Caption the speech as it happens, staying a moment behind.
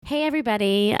Hey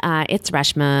everybody, it's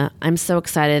Reshma. I'm so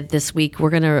excited. This week we're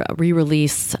going to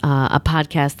re-release a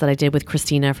podcast that I did with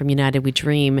Christina from United We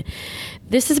Dream.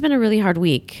 This has been a really hard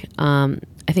week. I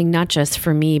think not just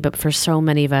for me, but for so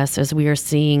many of us as we are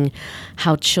seeing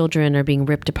how children are being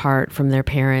ripped apart from their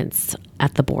parents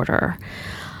at the border.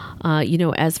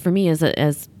 As for me,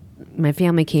 as my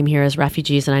family came here as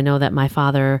refugees, and I know that my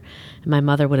father and my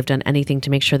mother would have done anything to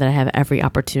make sure that I have every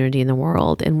opportunity in the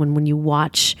world. And when you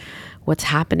watch what's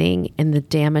happening and the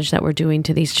damage that we're doing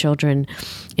to these children,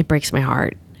 it breaks my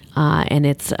heart. And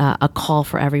it's a call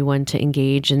for everyone to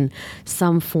engage in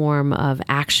some form of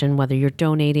action, whether you're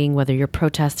donating, whether you're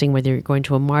protesting, whether you're going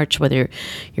to a march, whether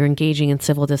you're engaging in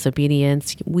civil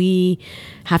disobedience. We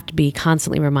have to be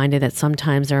constantly reminded that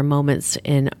sometimes there are moments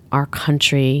in our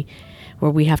country where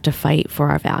we have to fight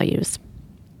for our values.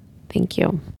 Thank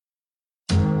you.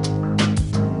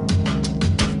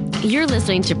 You're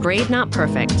listening to Brave Not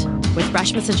Perfect with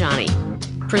Reshma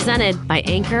Saujani, presented by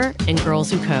Anchor and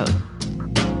Girls Who Code.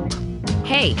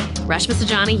 Hey, Reshma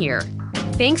Saujani here.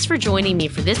 Thanks for joining me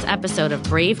for this episode of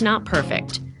Brave Not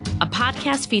Perfect, a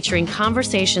podcast featuring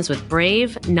conversations with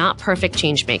brave, not perfect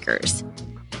changemakers.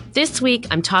 This week,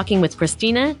 I'm talking with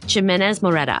Cristina Jimenez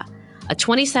Moreta, a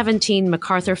 2017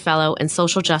 MacArthur Fellow and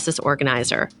social justice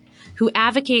organizer who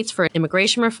advocates for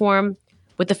immigration reform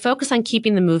with the focus on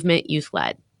keeping the movement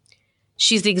youth-led.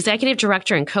 She's the executive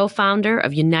director and co-founder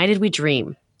of United We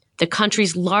Dream, the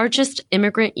country's largest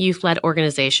immigrant youth-led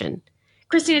organization.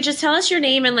 Cristina, just tell us your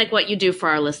name and what you do for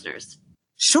our listeners.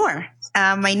 Sure.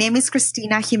 My name is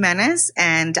Cristina Jimenez,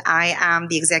 and I am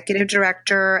the executive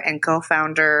director and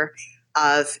co-founder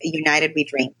of United We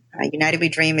Dream. United We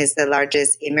Dream is the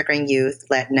largest immigrant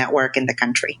youth-led network in the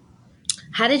country.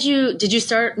 How did you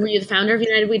start? Were you the founder of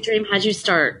United We Dream? How did you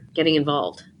start getting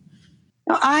involved?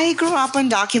 I grew up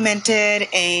undocumented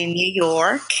in New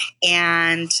York,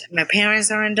 and my parents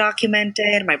are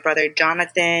undocumented. My brother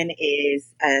Jonathan is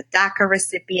a DACA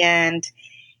recipient.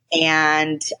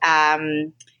 And,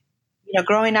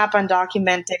 growing up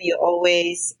undocumented, you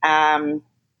always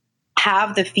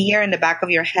have the fear in the back of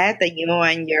your head that you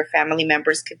and your family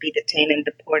members could be detained and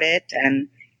deported. And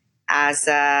as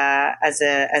a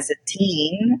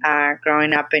teen,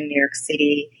 growing up in New York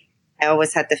City, I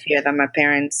always had the fear that my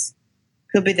parents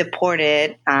could be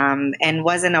deported, and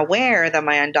wasn't aware that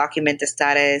my undocumented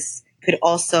status could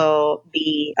also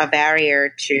be a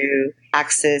barrier to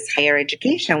access higher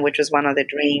education, which was one of the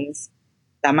dreams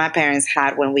that my parents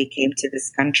had when we came to this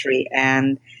country.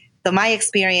 And so my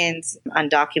experience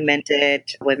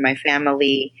undocumented with my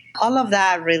family, all of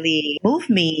that really moved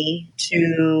me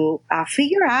to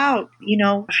figure out,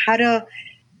 how to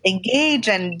engage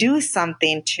and do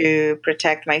something to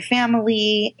protect my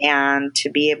family and to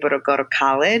be able to go to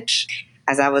college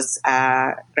as I was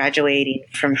graduating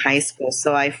from high school.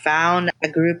 So I found a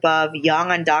group of young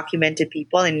undocumented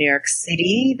people in New York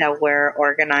City that were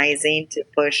organizing to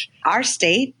push our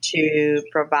state to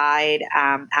provide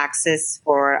access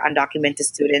for undocumented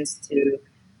students to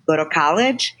go to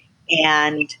college.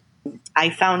 And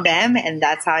I found them, and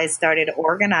that's how I started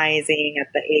organizing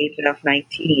at the age of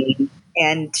 19.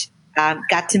 And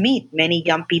got to meet many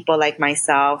young people like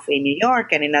myself in New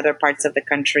York and in other parts of the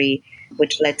country,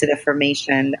 which led to the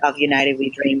formation of United We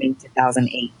Dream in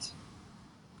 2008.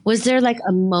 Was there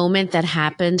a moment that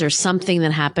happened or something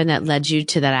that happened that led you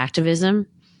to that activism?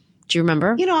 Do you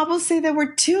remember? I will say there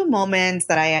were two moments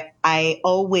that I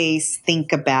always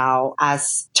think about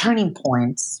as turning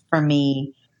points for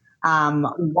me.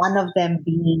 One of them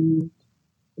being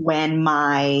when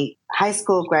my high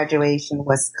school graduation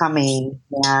was coming,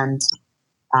 and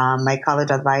my college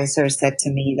advisor said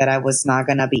to me that I was not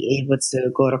going to be able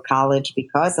to go to college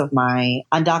because of my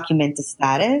undocumented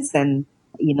status. And,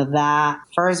 that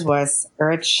first was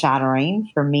earth shattering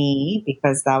for me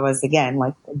because that was, again,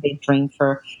 a big dream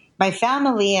for my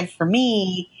family and for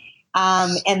me.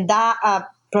 And that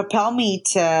propelled me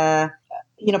to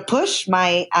push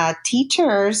my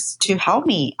teachers to help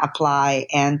me apply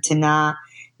and to not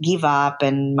give up.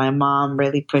 And my mom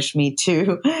really pushed me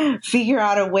to figure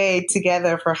out a way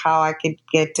together for how I could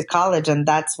get to college. And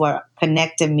that's what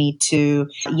connected me to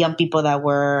young people that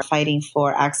were fighting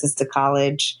for access to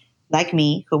college, like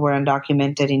me, who were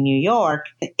undocumented in New York.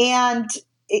 And,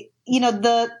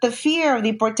 the fear of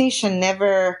deportation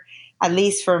never, at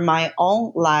least for my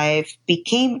own life,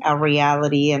 became a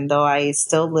reality. And though I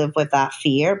still live with that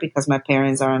fear because my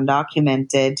parents are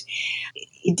undocumented,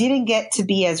 it didn't get to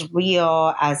be as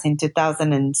real as in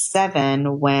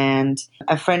 2007 when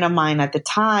a friend of mine at the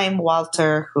time,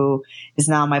 Walter, who is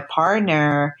now my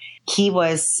partner, he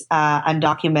was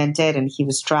undocumented and he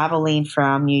was traveling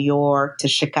from New York to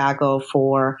Chicago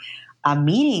for a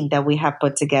meeting that we have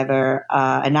put together,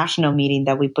 a national meeting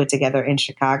that we put together in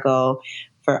Chicago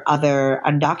for other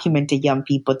undocumented young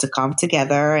people to come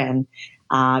together and,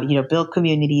 build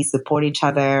community, support each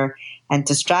other, and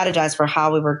to strategize for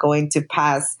how we were going to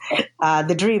pass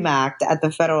the DREAM Act at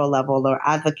the federal level or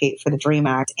advocate for the DREAM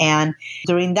Act. And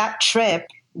during that trip,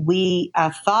 we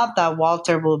thought that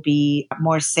Walter will be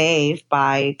more safe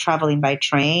by traveling by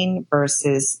train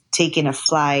versus taking a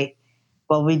flight.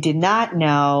 What we did not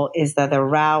know is that the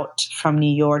route from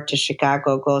New York to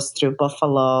Chicago goes through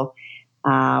Buffalo,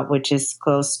 which is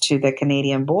close to the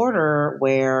Canadian border,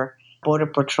 where Border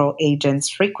Patrol agents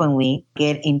frequently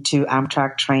get into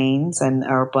Amtrak trains and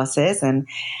or buses and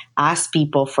ask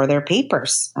people for their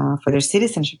papers, for their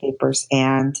citizenship papers.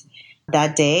 And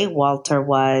that day, Walter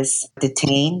was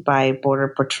detained by Border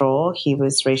Patrol. He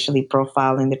was racially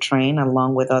profiled in the train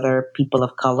along with other people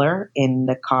of color in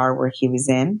the car where he was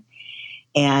in.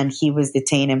 And he was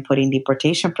detained and put in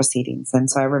deportation proceedings. And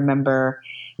so I remember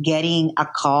getting a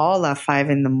call at 5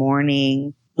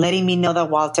 a.m, letting me know that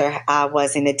Walter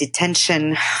was in a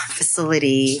detention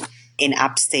facility in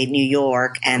upstate New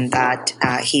York and that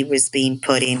he was being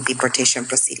put in deportation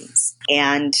proceedings.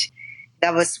 And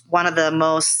that was one of the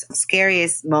most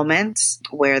scariest moments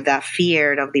where that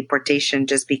fear of deportation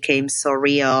just became so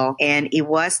real. And it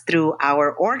was through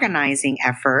our organizing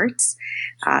efforts,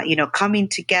 coming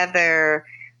together,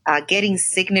 getting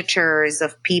signatures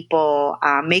of people,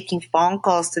 making phone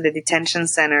calls to the detention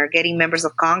center, getting members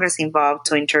of Congress involved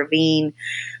to intervene.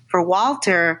 For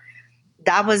Walter,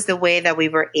 that was the way that we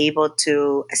were able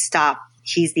to stop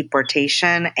his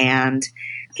deportation and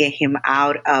get him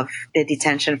out of the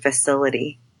detention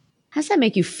facility. How does that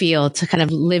make you feel to kind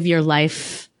of live your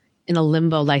life in a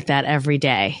limbo like that every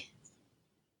day?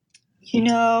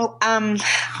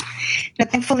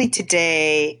 Thankfully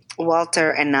today, Walter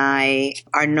and I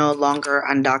are no longer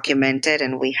undocumented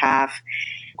and we have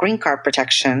green card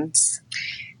protections.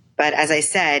 But as I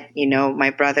said, my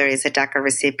brother is a DACA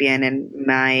recipient and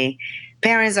my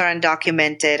parents are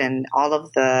undocumented, and all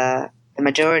of the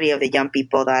majority of the young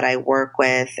people that I work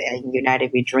with in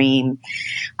United We Dream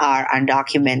are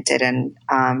undocumented and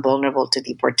vulnerable to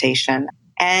deportation.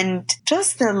 And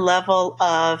just the level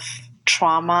of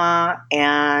trauma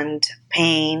and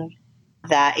pain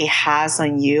that it has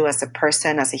on you as a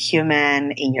person, as a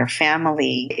human, in your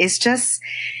family, is just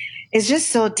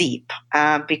so deep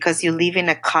because you live in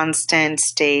a constant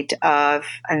state of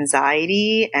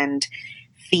anxiety and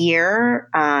fear.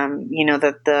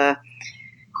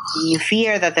 You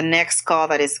fear that the next call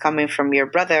that is coming from your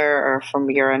brother or from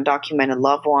your undocumented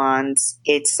loved ones,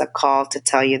 it's a call to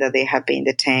tell you that they have been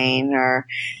detained or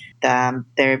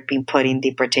they're being put in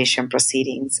deportation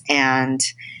proceedings. And,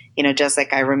 just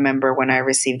like I remember when I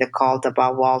received the call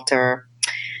about Walter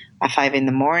at 5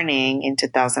 a.m. in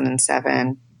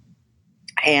 2007.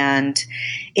 And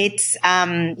it's,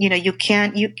 you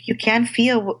can't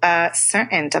feel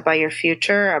certain about your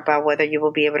future, about whether you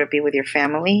will be able to be with your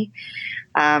family.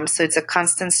 So it's a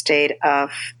constant state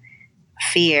of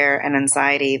fear and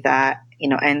anxiety that,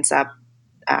 ends up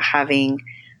having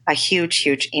a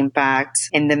huge impact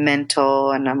in the mental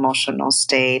and emotional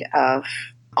state of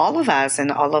all of us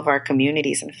and all of our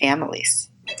communities and families.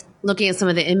 Looking at some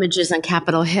of the images on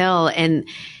Capitol Hill and,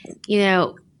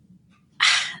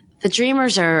 the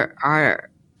Dreamers are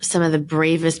some of the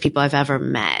bravest people I've ever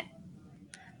met.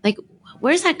 Like,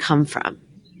 where does that come from?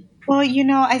 Well,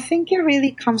 I think it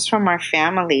really comes from our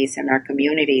families and our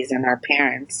communities and our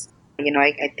parents.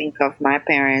 I think of my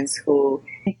parents who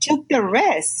took the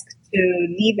risk to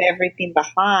leave everything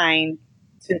behind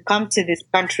to come to this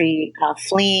country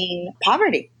fleeing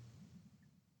poverty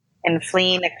and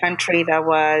fleeing a country that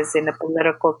was in a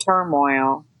political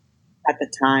turmoil at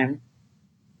the time,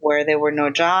 where there were no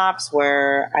jobs,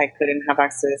 where I couldn't have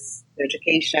access to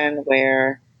education,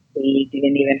 where we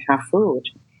didn't even have food.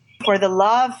 For the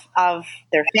love of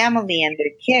their family and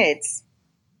their kids,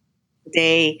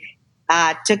 they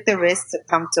took the risk to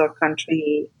come to a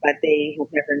country that they had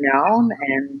never known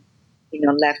and,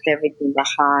 left everything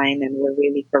behind and were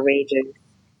really courageous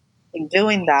in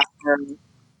doing that for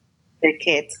their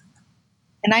kids.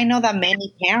 And I know that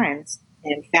many parents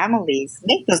and families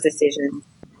make those decisions.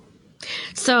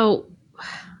 So,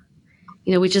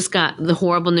 we just got the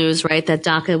horrible news, right? That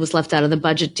DACA was left out of the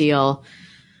budget deal.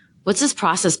 What's this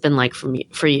process been like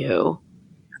for you?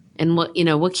 And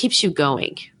what keeps you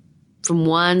going from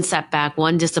one setback,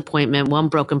 one disappointment, one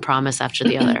broken promise after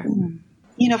the other?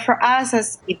 For us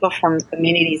as people from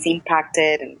communities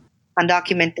impacted and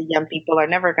undocumented young people are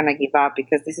never going to give up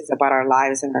because this is about our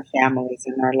lives and our families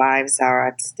and our lives are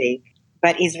at stake.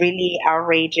 But it's really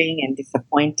outraging and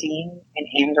disappointing and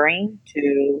angering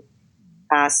to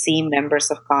see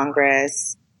members of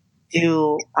Congress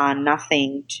do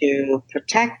nothing to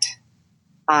protect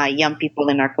young people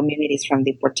in our communities from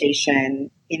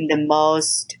deportation in the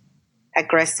most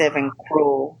aggressive and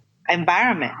cruel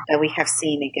environment that we have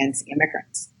seen against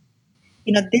immigrants.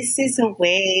 This is a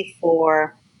way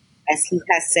for, as he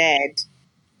has said,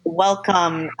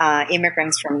 welcome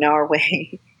immigrants from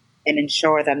Norway and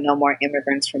ensure that no more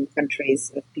immigrants from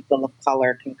countries of people of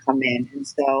color can come in. And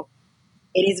so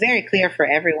it is very clear for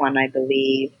everyone, I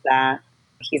believe, that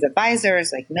his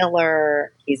advisors like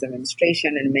Miller, his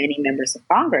administration, and many members of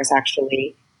Congress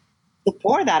actually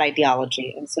support that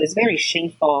ideology. And so it's very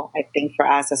shameful, I think, for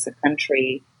us as a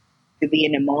country to be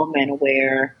in a moment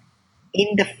where,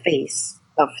 in the face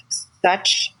of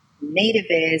such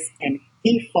nativist and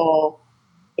hateful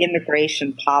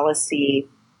immigration policy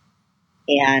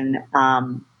and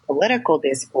political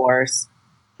discourse,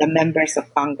 the members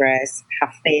of Congress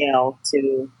have failed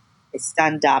to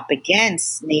stand up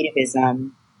against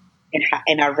nativism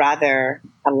and are rather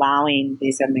allowing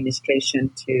this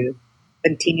administration to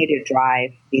continue to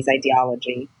drive this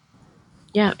ideology.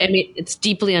 Yeah, I mean, it's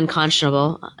deeply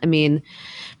unconscionable. I mean,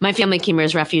 my family came here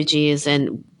as refugees,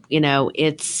 and,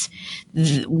 this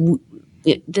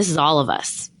is all of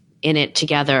us in it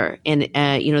together. And,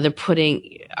 they're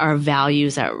putting our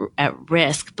values at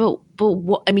risk. But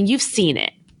I mean, you've seen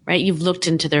it, right? You've looked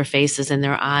into their faces and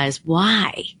their eyes.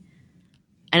 Why?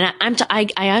 And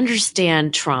I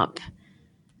understand Trump,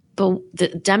 but the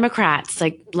Democrats,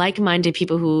 like-minded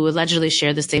people who allegedly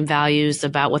share the same values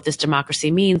about what this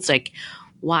democracy means,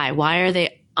 why? Why are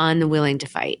they unwilling to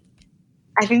fight?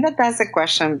 I think that's a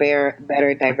question better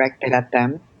directed at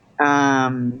them.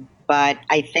 But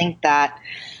I think that,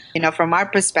 from our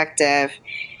perspective,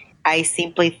 I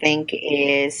simply think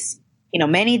is,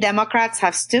 many Democrats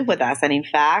have stood with us. And in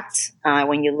fact,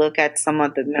 when you look at some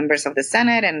of the members of the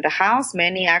Senate and the House,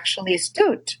 many actually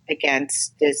stood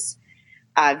against this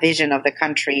vision of the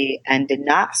country and did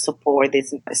not support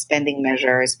these spending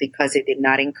measures because it did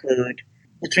not include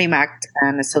the DREAM Act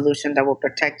and a solution that will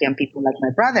protect young people like my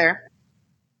brother.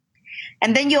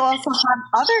 And then you also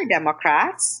have other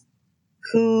Democrats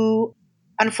who,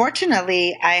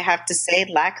 unfortunately, I have to say,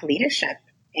 lack leadership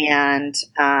and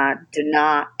do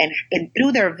not, and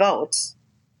through their votes,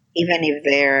 even if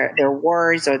their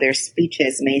words or their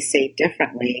speeches may say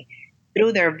differently,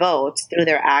 through their votes, through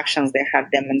their actions, they have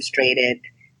demonstrated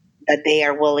that they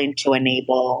are willing to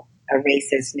enable a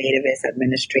racist, nativist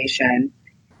administration.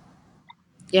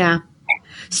 Yeah.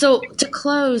 So to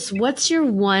close, what's your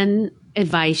one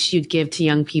advice you'd give to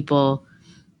young people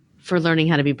for learning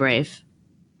how to be brave?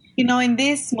 In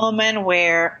this moment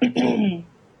where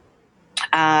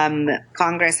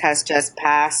Congress has just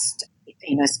passed,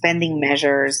 spending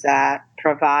measures that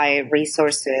provide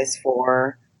resources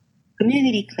for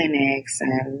community clinics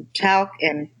and child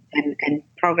and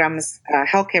programs,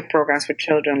 healthcare programs for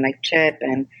children like CHIP,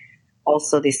 and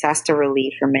also disaster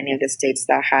relief for many of the states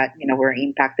that were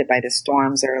impacted by the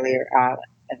storms earlier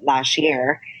last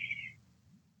year.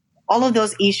 All of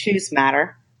those issues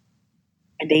matter,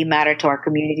 and they matter to our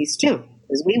communities too,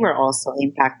 because we were also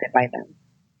impacted by them.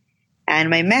 And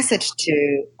my message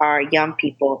to our young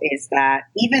people is that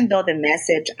even though the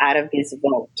message out of this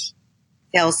vote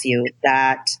tells you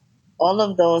that all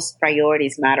of those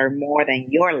priorities matter more than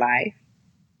your life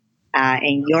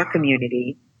and your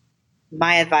community,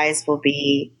 my advice will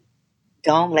be,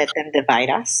 don't let them divide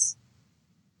us,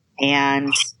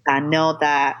 and know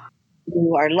that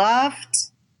you are loved,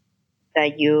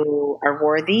 that you are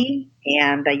worthy,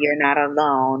 and that you're not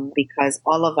alone, because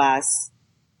all of us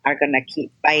are going to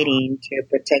keep fighting to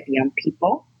protect young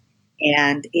people.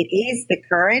 And it is the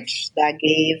courage that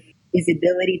gave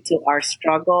visibility to our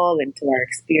struggle and to our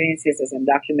experiences as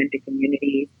undocumented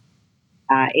communities.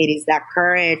 It is that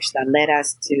courage that led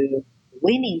us to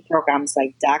winning programs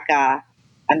like DACA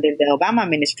under the Obama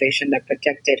administration that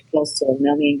protected close to 1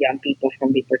 million young people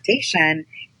from deportation.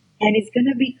 And it's going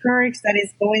to be courage that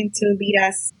is going to lead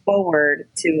us forward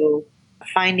to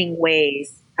finding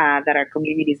ways that our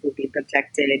communities will be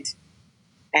protected.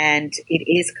 And it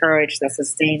is courage that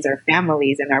sustains our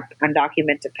families and our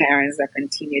undocumented parents that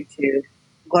continue to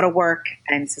go to work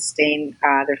and sustain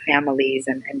their families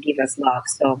and give us love.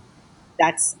 So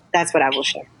that's what I will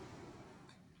share.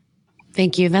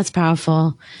 Thank you. That's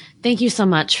powerful. Thank you so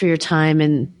much for your time,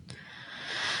 and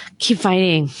keep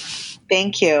fighting.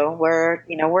 Thank you. We're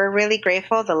really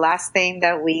grateful. The last thing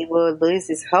that we will lose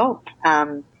is hope.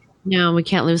 No, we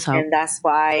can't lose hope. And that's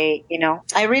why,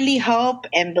 I really hope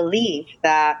and believe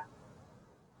that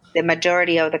the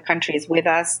majority of the country is with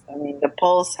us. I mean, the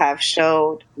polls have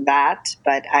showed that,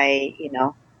 but I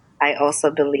also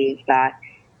believe that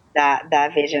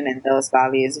that vision and those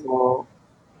values will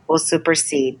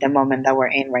supersede the moment that we're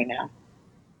in right now.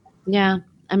 Yeah.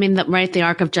 I mean, the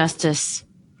arc of justice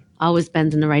always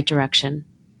bends in the right direction.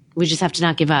 We just have to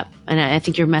not give up. And I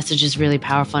think your message is really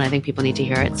powerful, and I think people need to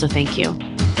hear it. So thank you.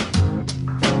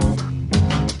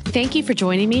 Thank you for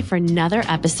joining me for another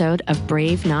episode of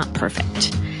Brave Not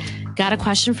Perfect. Got a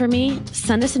question for me?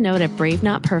 Send us a note at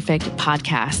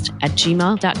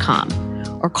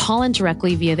bravenotperfectpodcast@gmail.com or call in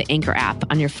directly via the Anchor app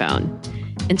on your phone.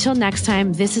 Until next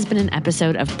time, this has been an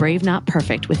episode of Brave Not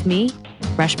Perfect with me,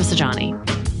 Reshma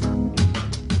Saujani.